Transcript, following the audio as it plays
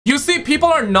You see, people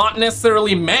are not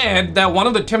necessarily mad that one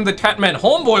of the TimTheTatMan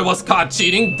homeboy was caught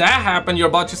cheating. That happened. You're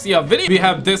about to see a video. We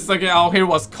have this guy out here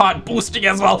was caught boosting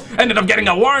as well. Ended up getting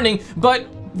a warning. But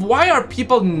why are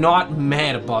people not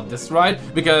mad about this, right?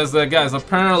 Because, guys,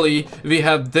 apparently we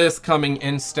have this coming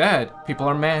instead. People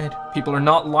are mad. People are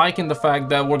not liking the fact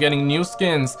that we're getting new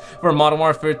skins for Modern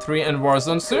Warfare 3 and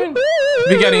Warzone soon.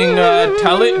 We're getting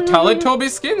Teletubby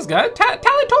skins, guys.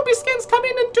 Teletubby skins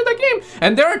coming into the game.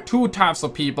 And there are two types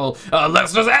of people.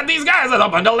 Let's just add these guys and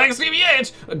up until next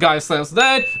TVH. A guy says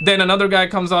that. Then another guy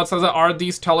comes out says, are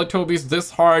these Teletubbies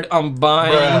this hard? I'm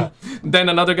buying. Bruh. Then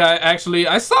another guy, actually,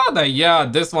 I saw that. Yeah,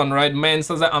 this one, right? Man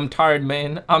says that I'm tired,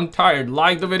 man. I'm tired.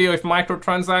 Like the video if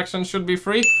microtransactions should be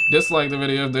free. Dislike the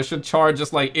video if they should charge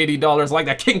just like $80 like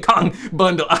that King Kong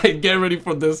bundle. I get ready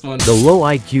for this one. The low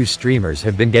IQ streamers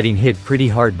have been getting hit pretty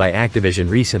hard by Activision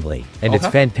recently, and it's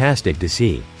fantastic to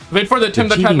see. Wait for the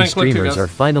TimTheTatMan streamers are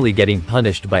finally getting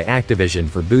punished by Activision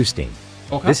for boosting.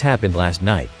 Okay. This happened last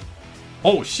night.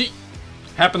 Oh shit.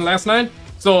 Happened last night?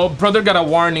 So brother got a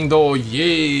warning though.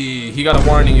 Yay. He got a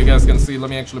warning, you guys can see. Let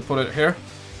me actually put it here.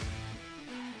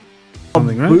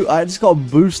 I just got a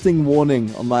boosting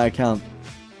warning on my account.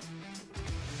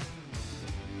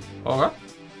 Okay.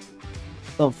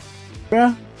 Oh,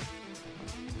 yeah.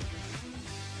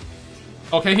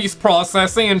 Okay, he's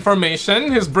processing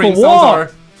information. His brain cells are...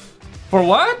 For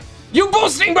what? You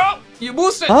boosting, bro! You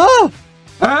boosted! Huh?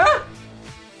 Huh?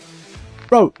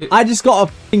 Bro, I just got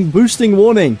a f***ing boosting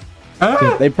warning.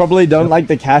 Huh? They probably don't like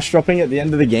the cash dropping at the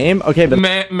end of the game. Okay, but...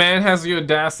 Man has the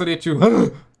audacity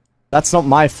to... That's not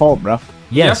my fault, bro.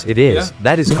 Yes, it is.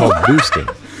 That is called boosting.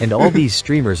 And all these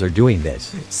streamers are doing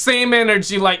this. Same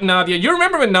energy like Nadia. You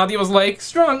remember when Nadia was like,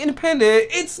 strong, independent.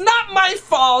 It's not my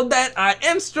fault that I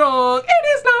am strong.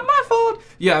 It is not my fault.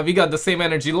 Yeah, we got the same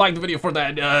energy. Like the video for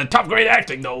that top grade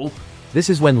acting though. This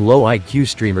is when low IQ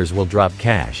streamers will drop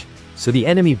cash, so the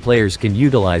enemy players can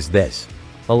utilize this,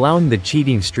 allowing the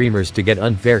cheating streamers to get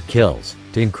unfair kills,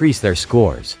 to increase their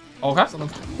scores. Okay.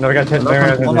 No, we got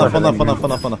Hold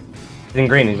on. He's in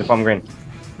green, he's in palm green.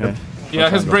 Okay. Yeah,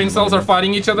 his brain cells are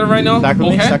fighting each other right now.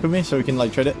 Stack with me so we can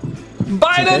like trade it.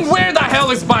 Biden, where the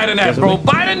hell is Biden at, bro?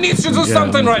 Biden needs to do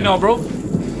something right now, bro.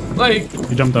 Like...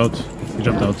 He jumped out. He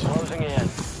jumped out.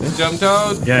 He jumped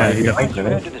out? Yeah, he got...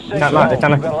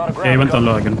 Yeah, he went down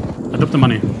low again. I took the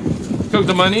money. Took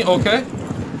the money, okay.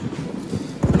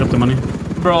 Took the money.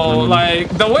 Bro, like,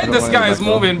 the way this guy is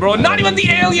moving, bro, not even the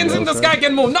aliens in the sky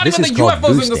can move, not even the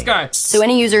UFOs in the sky. So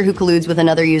any user who colludes with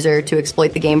another user to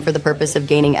exploit the game for the purpose of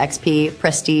gaining XP,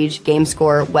 prestige, game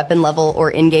score, weapon level,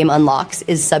 or in-game unlocks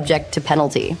is subject to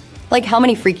penalty. Like, how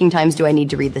many freaking times do I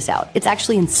need to read this out? It's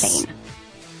actually insane.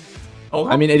 Oh,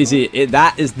 I mean, ADZ,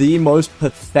 that is the most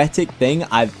pathetic thing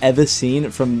I've ever seen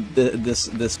from this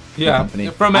company.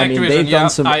 From Activision, I mean, they've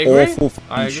done some awful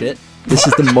shit. This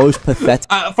is the most pathetic.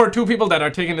 For two people that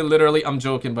are taking it literally, I'm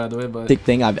joking by the way, but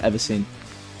thing I've ever seen,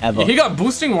 ever. He got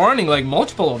boosting warning, like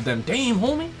multiple of them. Damn,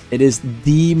 homie. It is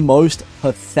the most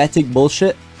pathetic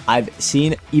bullshit I've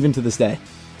seen, even to this day.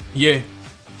 Yeah.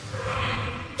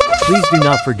 Please do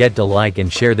not forget to like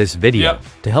and share this video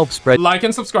to help spread. Like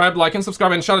and subscribe,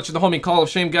 and shout out to the homie Call of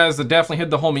Shame, guys. Definitely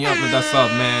hit the homie up with that sub,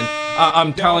 man.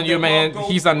 I'm telling you, man,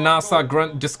 he's a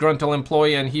NASA disgruntled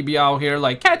employee, and he be out here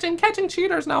like catching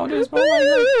cheaters nowadays, bro.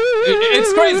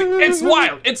 It's crazy. It's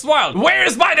wild. It's wild. Where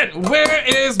is Biden? Where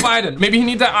is Biden? Maybe he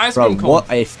needs that ice cream cone.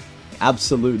 What a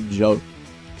absolute joke.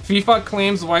 FIFA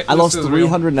claims white. I lost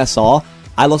 300 SR.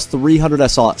 I lost 300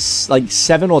 SR, like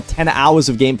 7 or 10 hours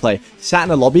of gameplay. Sat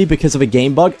in a lobby because of a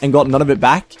game bug and got none of it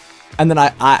back. And then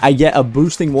I get a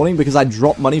boosting warning because I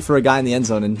dropped money for a guy in the end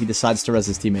zone and he decides to res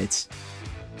his teammates.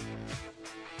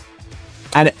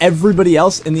 And everybody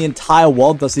else in the entire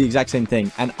world does the exact same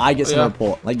thing. And I get some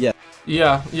report. Like,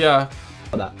 Yeah.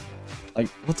 Like,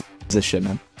 what the f is this shit,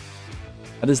 man?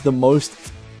 That is the most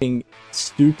f***ing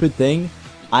stupid thing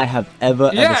I have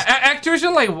ever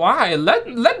Activision, like, why?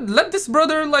 Let this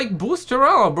brother like boost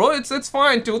around, bro. It's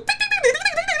fine too.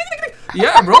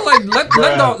 Yeah, bro. Like let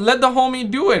the homie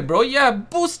do it, bro. Yeah,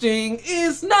 boosting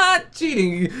is not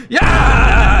cheating.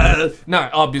 Yeah. Nah,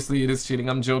 obviously it is cheating.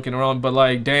 I'm joking around, but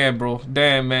like, damn, bro.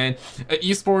 Damn, man.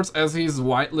 Esports as he's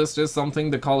whitelisted something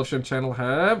the Call of Shame channel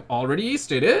have already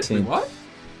stated. Wait, what?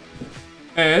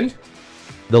 And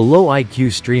the low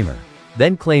IQ streamer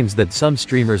then claims that some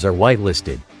streamers are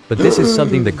whitelisted, but this is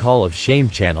something the Call of Shame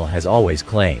channel has always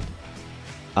claimed.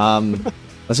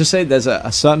 Let's just say there's a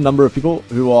certain number of people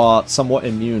who are somewhat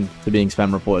immune to being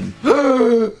spam reported.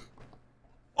 Oh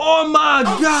my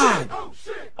god!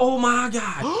 Oh my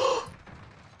god!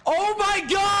 Oh my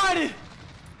god!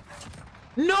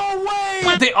 No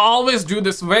way! They always do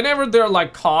this whenever they're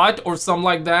like caught or something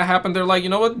like that happen. They're like, you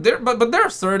know what? But there are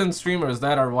certain streamers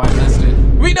that are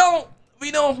whitelisted. We know.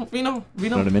 You know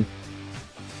what I mean?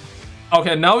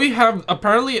 Okay, now we have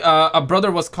apparently a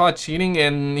brother was caught cheating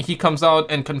and he comes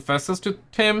out and confesses to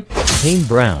Tim. Kane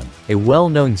Brown, a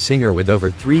well-known singer with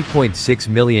over 3.6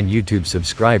 million YouTube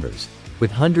subscribers,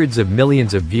 with hundreds of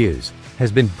millions of views,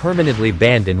 has been permanently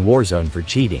banned in Warzone for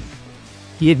cheating.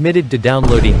 He admitted to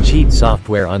downloading cheat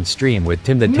software on stream with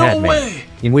TimTheTatMan,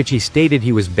 in which he stated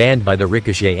he was banned by the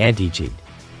Ricochet anti-cheat.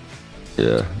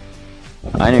 Yeah.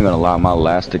 I ain't even gonna lie, my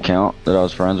last account that I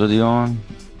was friends with you on,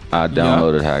 I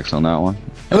downloaded hacks on that one.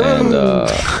 And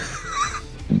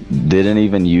didn't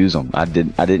even use them. I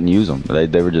didn't use them.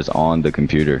 They were just on the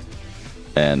computer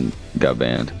and got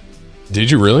banned. Did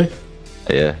you really?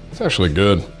 Yeah. It's actually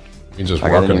good. You just I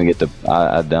didn't even get to.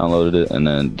 I downloaded it and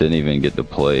then didn't even get to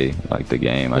play like the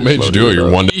game. What made you do it? You're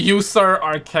one. You sir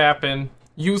are capping.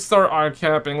 You sir are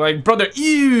capping. Like brother,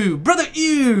 brother,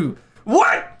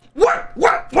 What? What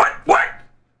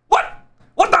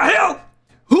the hell?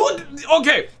 Who?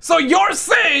 Okay, so you're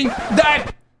saying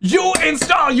that you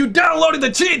downloaded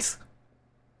the cheats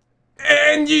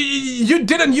and you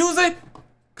didn't use it?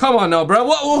 Come on now, bro.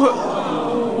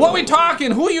 What we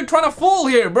talking? Who are you trying to fool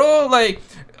here, bro? Like.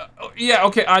 Yeah,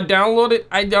 okay, I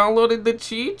downloaded the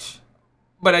cheat,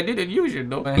 but I didn't use it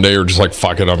though. They were just like,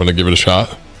 fuck it, I'm gonna give it a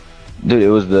shot. Dude, it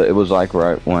was like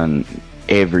right when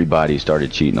everybody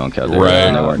started cheating on COD Warzone, right.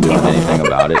 And they weren't doing anything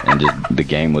about it, and just the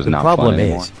game was not fun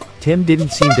anymore. The problem is, Tim didn't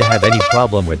seem to have any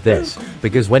problem with this,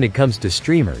 because when it comes to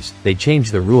streamers, they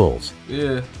change the rules.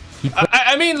 Yeah.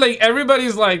 I mean, like,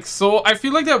 everybody's like, so, I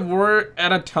feel like that we're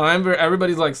at a time where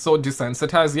everybody's like so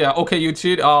desensitized. Yeah, okay, you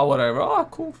cheat, oh, whatever. Oh,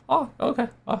 cool. Oh, okay.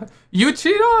 You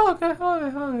cheat, oh,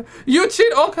 okay. You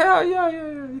cheat, okay,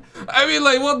 yeah. I mean,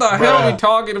 like, what the hell are we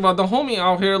talking about? The homie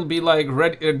out here will be like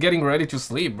getting ready to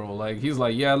sleep, bro. Like, he's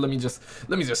like, yeah, let me just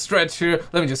stretch here,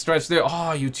 let me just stretch there.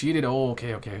 Oh, you cheated, oh,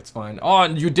 okay, it's fine. Oh,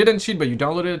 and you didn't cheat, but you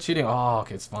downloaded it cheating. Oh,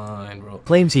 okay, it's fine, bro.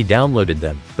 Claims he downloaded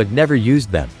them, but never used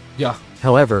them. Yeah.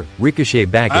 However, Ricochet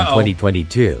back in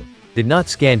 2022 did not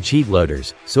scan cheat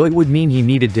loaders, so it would mean he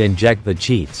needed to inject the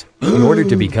cheats in order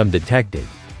to become detected.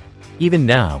 Even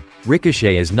now,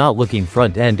 Ricochet is not looking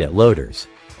front-end at loaders.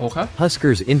 Okay.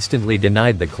 Huskers instantly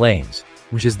denied the claims,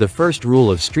 which is the first rule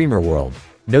of streamer world: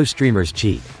 no streamers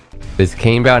cheat. Is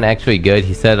Kane Brown actually good?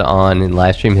 He said on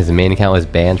live stream his main account was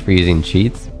banned for using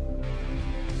cheats.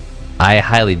 I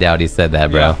highly doubt he said that,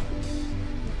 bro. Yeah.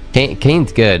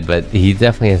 Kane's good, but he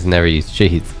definitely has never used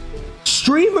cheats.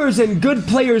 Streamers and good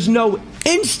players know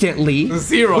instantly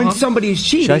when somebody's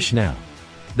cheating. Shush now.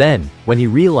 Then, when he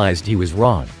realized he was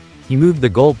wrong, he moved the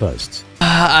goalposts.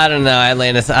 I don't know,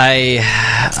 Atlantis. I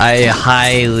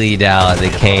highly doubt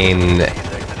that Kane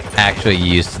actually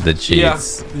used the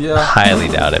cheats. Yeah. Highly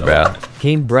doubt it, bro.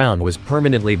 Kane Brown was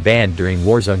permanently banned during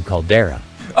Warzone Caldera.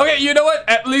 Okay, you know what?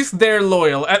 At least they're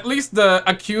loyal. At least the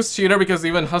accused cheater, because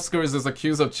even Huskers is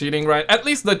accused of cheating, right? At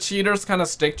least the cheaters kind of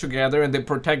stick together and they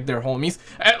protect their homies.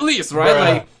 At least, right?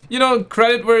 Like, you know,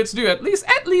 credit where it's due. At least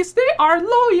they are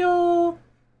loyal.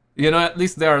 You know, at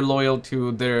least they are loyal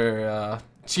to their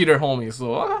cheater homies.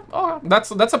 So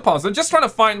that's a positive. Just trying to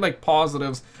find like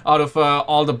positives out of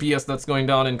all the BS that's going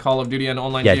down in Call of Duty and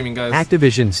online gaming, guys.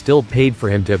 Activision still paid for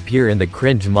him to appear in the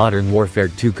cringe Modern Warfare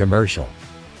 2 commercial.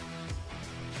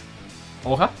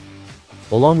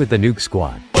 Along with the Nuke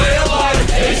Squad.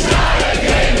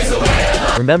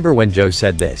 Remember when Joe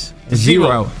said this?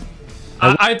 Zero.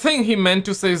 I think he meant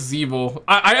to say Zevo.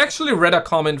 I actually read a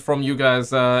comment from you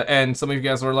guys, and some of you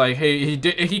guys were like, hey,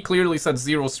 he clearly said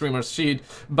zero streamers cheat,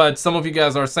 but some of you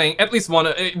guys are saying, at least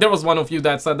one, there was one of you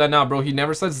that said that, nah, bro, he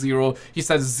never said zero, he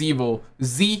said Zevo.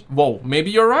 Zevo.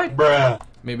 Maybe you're right.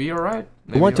 Maybe you're right.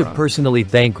 I want to personally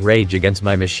thank Rage Against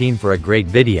My Machine for a great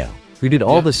video, who did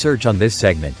all the search on this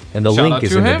segment, and the link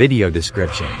is in the video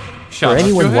description. For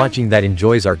anyone watching that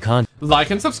enjoys our content,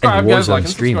 like and subscribe, guys, like and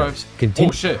subscribe. Continue.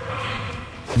 Oh shit.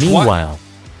 Meanwhile,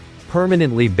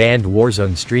 permanently banned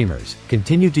Warzone streamers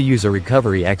continue to use a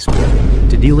recovery exploit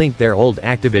to delink their old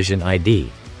Activision ID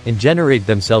and generate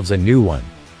themselves a new one.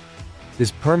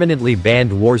 This permanently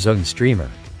banned Warzone streamer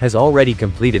has already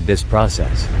completed this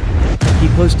process. He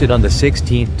posted on the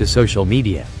 16th to social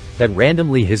media that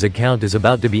randomly his account is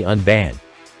about to be unbanned.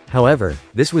 However,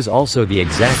 this was also the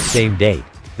exact same date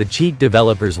the cheat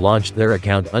developers launched their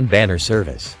account unbanner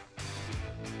service.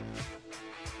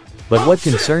 But what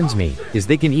concerns me is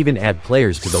they can even add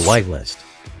players to the whitelist.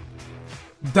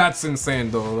 That's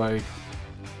insane though, like...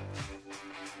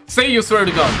 Say you swear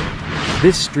to God.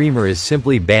 This streamer is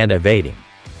simply ban evading.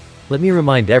 Let me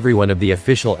remind everyone of the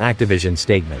official Activision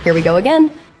statement. Here we go again.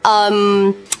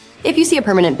 If you see a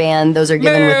permanent ban, those are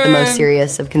given with the most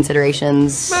serious of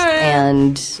considerations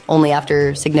and only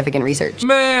after significant research.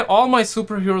 Man, all my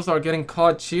superheroes are getting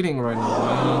caught cheating right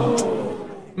now,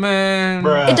 man.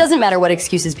 It doesn't matter what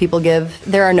excuses people give.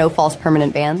 There are no false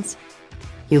permanent bans.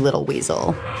 You little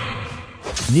weasel.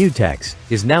 Mutex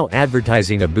is now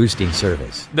advertising a boosting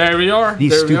service. There we are.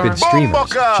 These stupid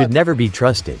streamers should never be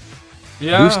trusted.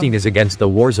 Yeah. Boosting is against the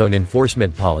Warzone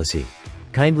enforcement policy.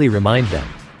 Kindly remind them.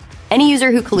 Any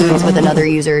user who colludes with another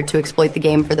user to exploit the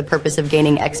game for the purpose of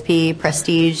gaining XP,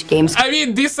 prestige, games. I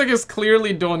mean, these niggas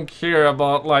clearly don't care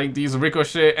about like these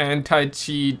ricochet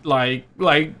anti-cheat like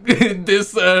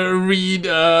this read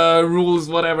rules,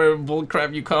 whatever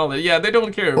bullcrap you call it. Yeah, they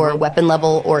don't care. Or bro. weapon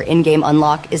level or in-game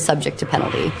unlock is subject to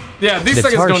penalty. Yeah, these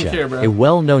niggas don't care, bro. A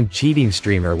well-known cheating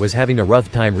streamer was having a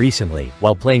rough time recently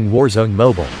while playing Warzone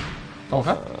Mobile.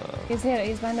 Okay. He's here.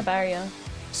 He's behind the barrier.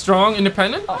 Strong,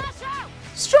 independent. Oh.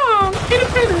 Strong,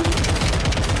 independent.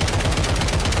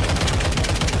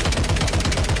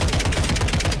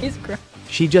 He's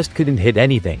She just couldn't hit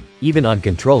anything, even on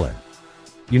controller.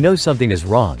 You know something is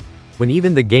wrong when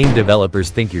even the game developers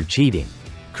think you're cheating.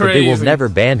 But they will never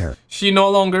ban her. She no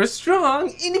longer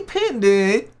strong,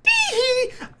 independent.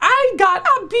 I got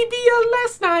a BBL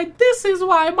last night. This is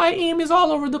why my aim is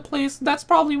all over the place. That's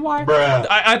probably why.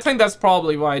 I think that's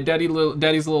probably why Daddy's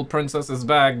little princess is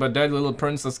back, but Daddy little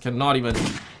princess cannot even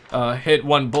hit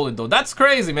one bullet though. That's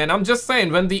crazy, man. I'm just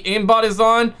saying, when the aimbot is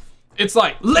on, it's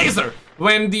like laser.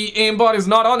 When the aimbot is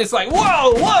not on, it's like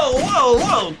whoa, whoa, whoa,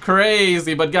 whoa,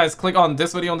 crazy. But guys, click on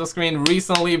this video on the screen.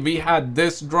 Recently, we had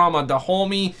this drama. The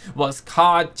homie was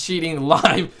caught cheating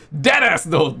live. Deadass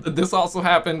though. This also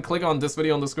happened. Click on this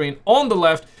video on the screen on the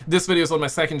left. This video is on my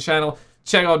second channel.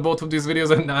 Check out both of these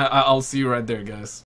videos, and I'll see you right there, guys.